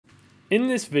In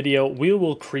this video, we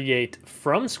will create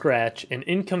from scratch an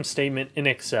income statement in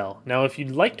Excel. Now, if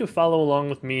you'd like to follow along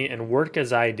with me and work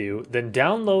as I do, then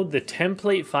download the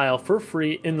template file for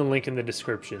free in the link in the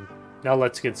description. Now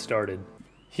let's get started.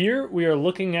 Here we are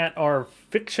looking at our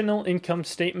fictional income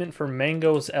statement for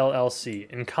Mangoes LLC.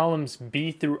 In columns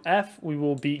B through F, we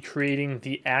will be creating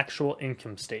the actual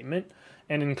income statement.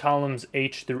 And in columns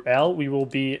H through L, we will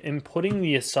be inputting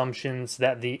the assumptions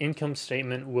that the income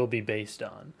statement will be based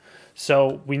on.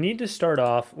 So we need to start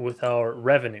off with our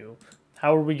revenue.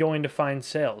 How are we going to find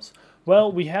sales?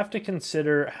 Well, we have to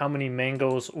consider how many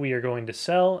mangoes we are going to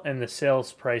sell and the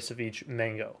sales price of each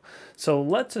mango. So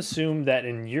let's assume that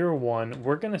in year one,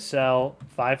 we're going to sell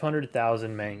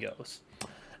 500,000 mangoes.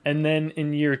 And then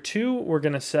in year two, we're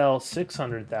going to sell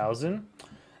 600,000.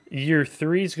 Year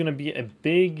three is going to be a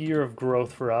big year of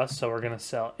growth for us, so we're going to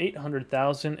sell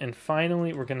 800,000, and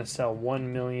finally we're going to sell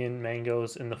 1 million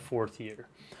mangoes in the fourth year.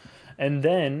 And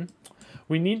then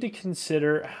we need to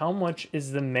consider how much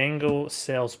is the mango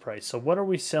sales price. So what are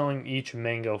we selling each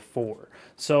mango for?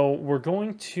 So we're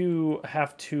going to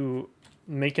have to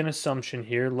make an assumption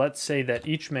here. Let's say that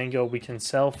each mango we can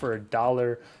sell for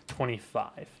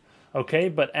 $1.25. Okay,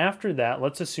 but after that,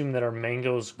 let's assume that our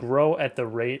mangoes grow at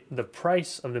the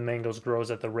price of the mangoes grows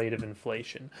at the rate of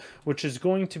inflation, which is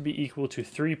going to be equal to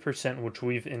 3%, which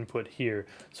we've input here.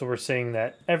 So we're saying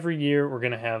that every year we're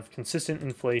going to have consistent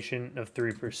inflation of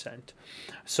 3%.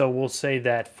 So we'll say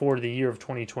that for the year of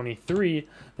 2023,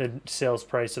 the sales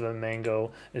price of a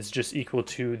mango is just equal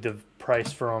to the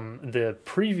price from the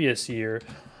previous year,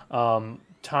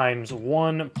 times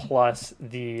 1 plus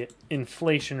the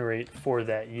inflation rate for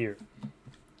that year.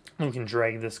 We can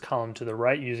drag this column to the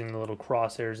right using the little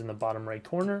crosshairs in the bottom right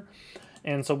corner.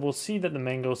 And so we'll see that the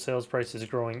mango sales price is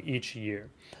growing each year.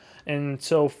 And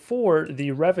so for the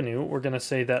revenue, we're going to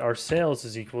say that our sales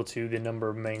is equal to the number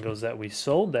of mangoes that we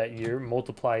sold that year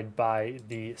multiplied by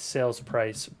the sales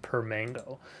price per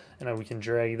mango. And we can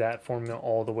drag that formula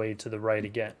all the way to the right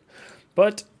again.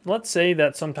 But let's say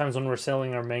that sometimes when we're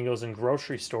selling our mangoes in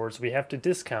grocery stores, we have to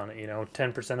discount it,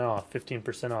 10% off,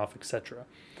 15% off, etc.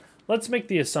 Let's make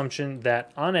the assumption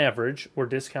that on average, we're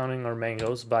discounting our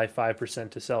mangoes by 5%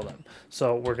 to sell them.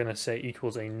 So we're going to say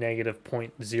equals a negative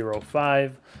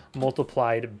 0.05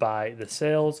 multiplied by the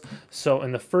sales. So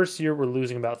in the first year, we're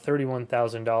losing about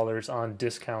 $31,000 on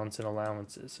discounts and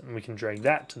allowances, and we can drag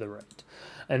that to the right.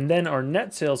 And then our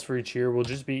net sales for each year will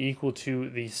just be equal to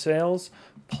the sales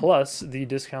plus the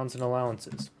discounts and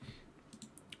allowances.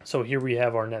 So here we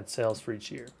have our net sales for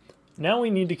each year. Now we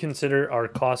need to consider our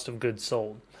cost of goods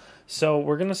sold. So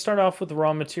we're going to start off with the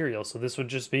raw material. So this would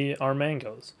just be our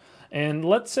mangoes. And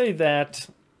let's say that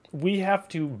we have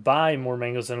to buy more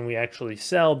mangoes than we actually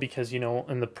sell because,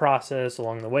 in the process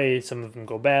along the way, some of them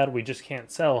go bad. We just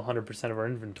can't sell 100% of our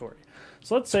inventory.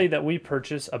 So let's say that we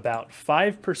purchase about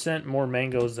 5% more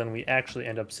mangoes than we actually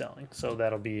end up selling. So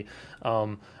that'll be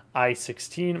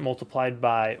I16 multiplied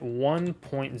by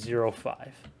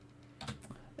 1.05.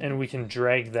 And we can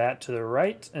drag that to the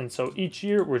right. And so each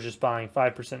year we're just buying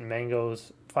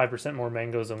 5% more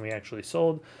mangoes than we actually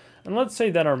sold. And let's say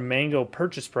that our mango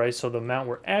purchase price, so the amount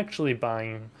we're actually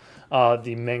buying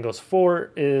the mangoes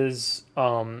for, is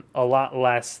a lot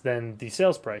less than the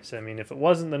sales price. I mean, if it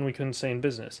wasn't, then we couldn't stay in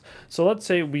business. So let's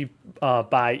say we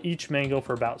buy each mango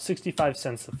for about 65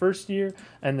 cents the first year,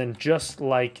 and then just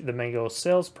like the mango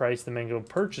sales price, the mango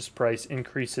purchase price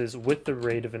increases with the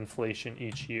rate of inflation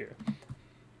each year.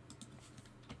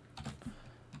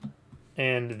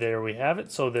 And there we have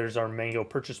it. So there's our mango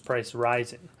purchase price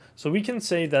rising. So we can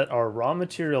say that our raw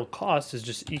material cost is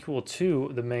just equal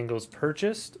to the mangoes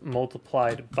purchased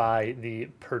multiplied by the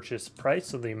purchase price,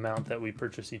 so the amount that we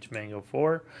purchase each mango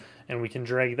for, and we can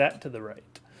drag that to the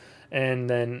right. And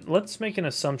then let's make an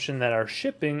assumption that our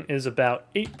shipping is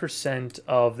about 8%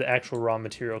 of the actual raw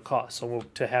material cost. So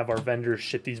to have our vendors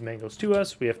ship these mangoes to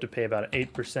us, we have to pay about an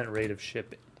 8% rate of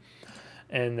shipping.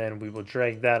 And then we will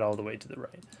drag that all the way to the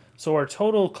right. So our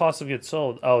total cost of goods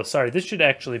sold, this should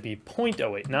actually be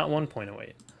 0.08, not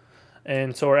 1.08.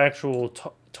 And so our actual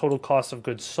total cost of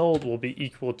goods sold will be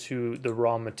equal to the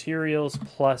raw materials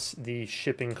plus the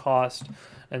shipping cost.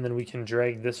 And then we can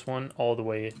drag this one all the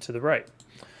way to the right.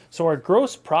 So our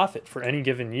gross profit for any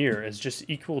given year is just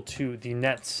equal to the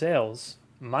net sales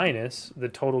minus the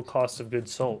total cost of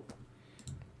goods sold.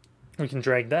 We can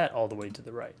drag that all the way to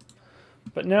the right.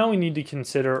 But now we need to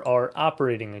consider our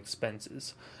operating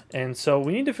expenses. And so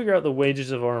we need to figure out the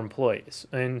wages of our employees.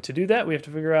 And to do that, we have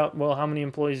to figure out, well, how many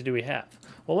employees do we have?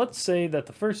 Well, let's say that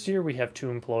the first year we have 2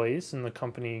 employees and the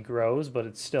company grows, but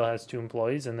it still has 2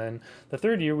 employees. And then the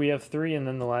third year we have 3, and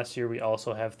then the last year we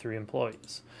also have 3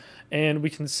 employees. And we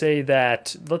can say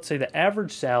that, let's say the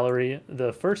average salary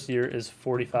the first year is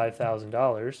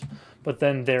 $45,000, but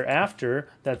then thereafter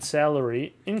that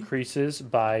salary increases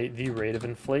by the rate of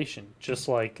inflation, just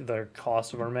like the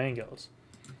cost of our mangoes.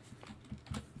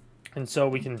 And so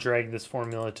we can drag this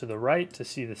formula to the right to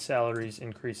see the salaries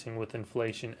increasing with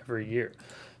inflation every year.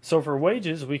 So for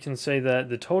wages, we can say that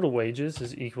the total wages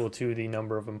is equal to the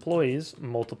number of employees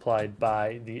multiplied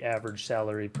by the average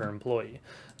salary per employee.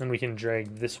 Then we can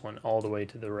drag this one all the way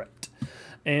to the right.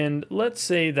 And let's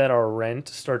say that our rent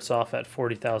starts off at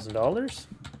 $40,000,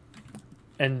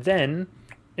 and then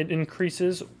it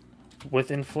increases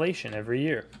with inflation every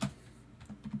year.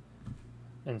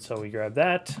 And so we grab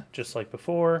that just like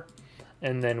before,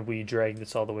 and then we drag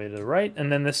this all the way to the right.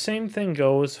 And then the same thing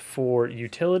goes for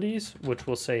utilities, which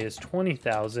we'll say is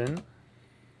 $20,000,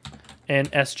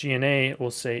 and SG&A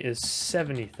we'll say is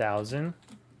 $70,000.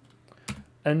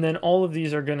 And then all of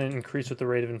these are going to increase with the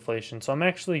rate of inflation. So I'm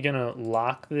actually going to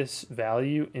lock this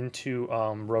value into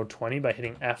row 20 by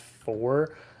hitting F4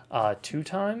 2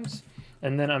 times.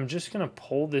 And then I'm just going to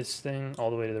pull this thing all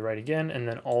the way to the right again, and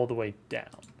then all the way down.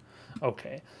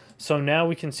 Okay, so now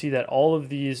we can see that all of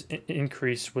these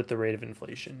increase with the rate of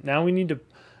inflation. Now we need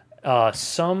to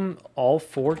sum all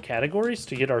 4 categories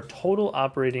to get our total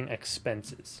operating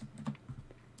expenses.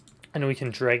 And we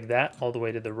can drag that all the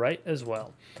way to the right as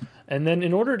well. And then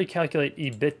in order to calculate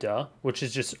EBITDA, which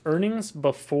is just earnings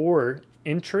before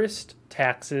interest,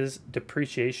 taxes,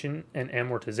 depreciation, and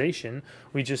amortization,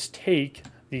 we just take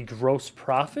the gross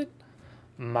profit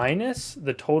minus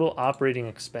the total operating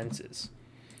expenses.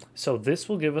 So this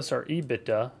will give us our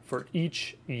EBITDA for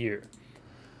each year.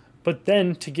 But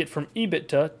then to get from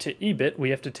EBITDA to EBIT, we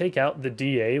have to take out the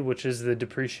DA, which is the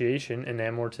depreciation and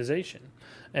amortization.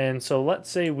 And so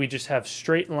let's say we just have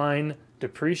straight line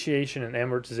depreciation and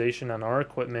amortization on our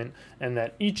equipment, and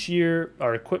that each year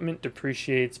our equipment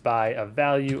depreciates by a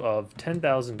value of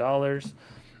 $10,000.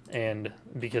 And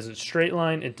because it's straight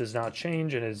line, it does not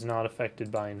change and is not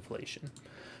affected by inflation.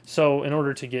 So in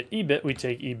order to get EBIT, we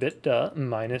take EBITDA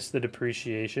minus the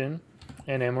depreciation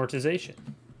and amortization.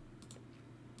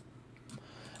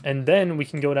 And then we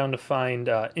can go down to find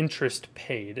interest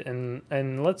paid.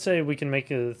 And let's say we can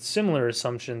make a similar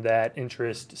assumption that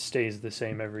interest stays the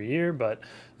same every year, but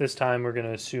this time we're going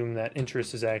to assume that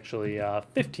interest is actually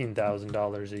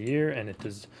 $15,000 a year, and it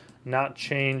does not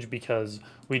change because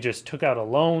we just took out a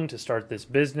loan to start this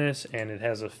business, and it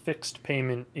has a fixed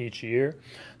payment each year.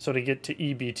 So to get to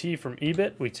EBT from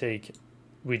EBIT,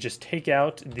 we just take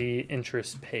out the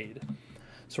interest paid.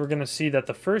 So we're going to see that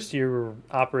the first year we're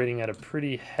operating at a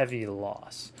pretty heavy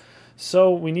loss.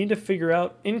 So we need to figure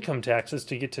out income taxes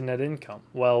to get to net income.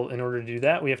 Well, in order to do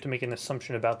that, we have to make an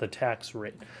assumption about the tax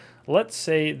rate. Let's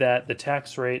say that the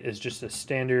tax rate is just a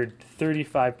standard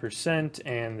 35%,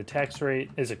 and the tax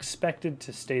rate is expected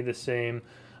to stay the same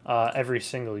every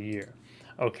single year.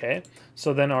 Okay,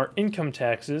 so then our income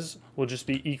taxes will just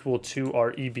be equal to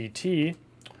our EBT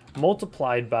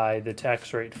multiplied by the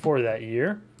tax rate for that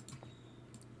year.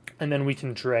 And then we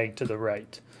can drag to the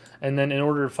right. And then in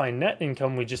order to find net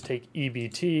income, we just take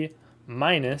EBT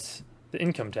minus the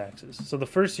income taxes. So the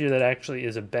first year that actually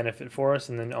is a benefit for us,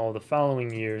 and then all the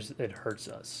following years it hurts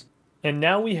us. And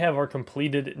now we have our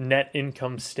completed net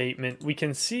income statement. We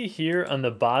can see here on the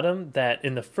bottom that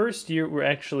in the first year we're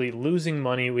actually losing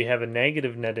money, we have a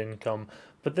negative net income,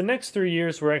 but the next 3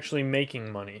 years we're actually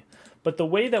making money. But the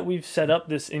way that we've set up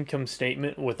this income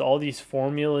statement with all these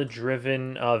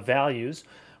formula-driven values,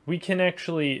 we can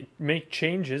actually make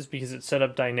changes because it's set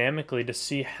up dynamically to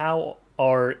see how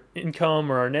our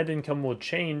income or our net income will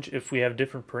change if we have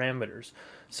different parameters.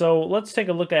 So let's take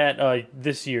a look at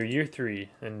this year, year 3,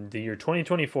 and the year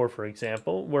 2024, for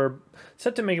example. We're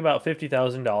set to make about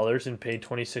 $50,000 and pay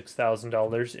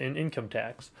 $26,000 in income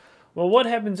tax. Well, what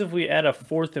happens if we add a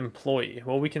 4th employee?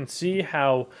 Well, we can see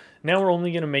how now we're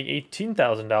only going to make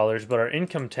 $18,000, but our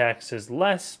income tax is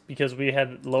less because we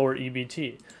had lower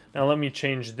EBT. Now let me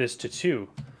change this to 2.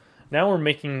 Now we're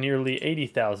making nearly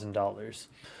 $80,000.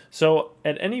 So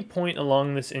at any point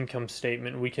along this income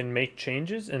statement, we can make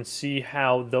changes and see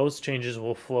how those changes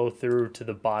will flow through to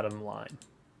the bottom line.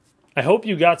 I hope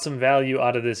you got some value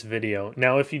out of this video.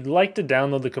 Now, if you'd like to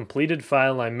download the completed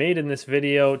file I made in this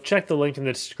video, check the link in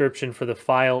the description for the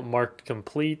file marked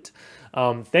complete.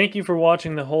 Thank you for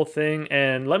watching the whole thing,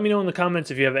 and let me know in the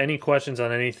comments if you have any questions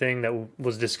on anything that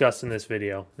was discussed in this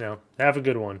video. Now, have a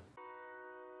good one.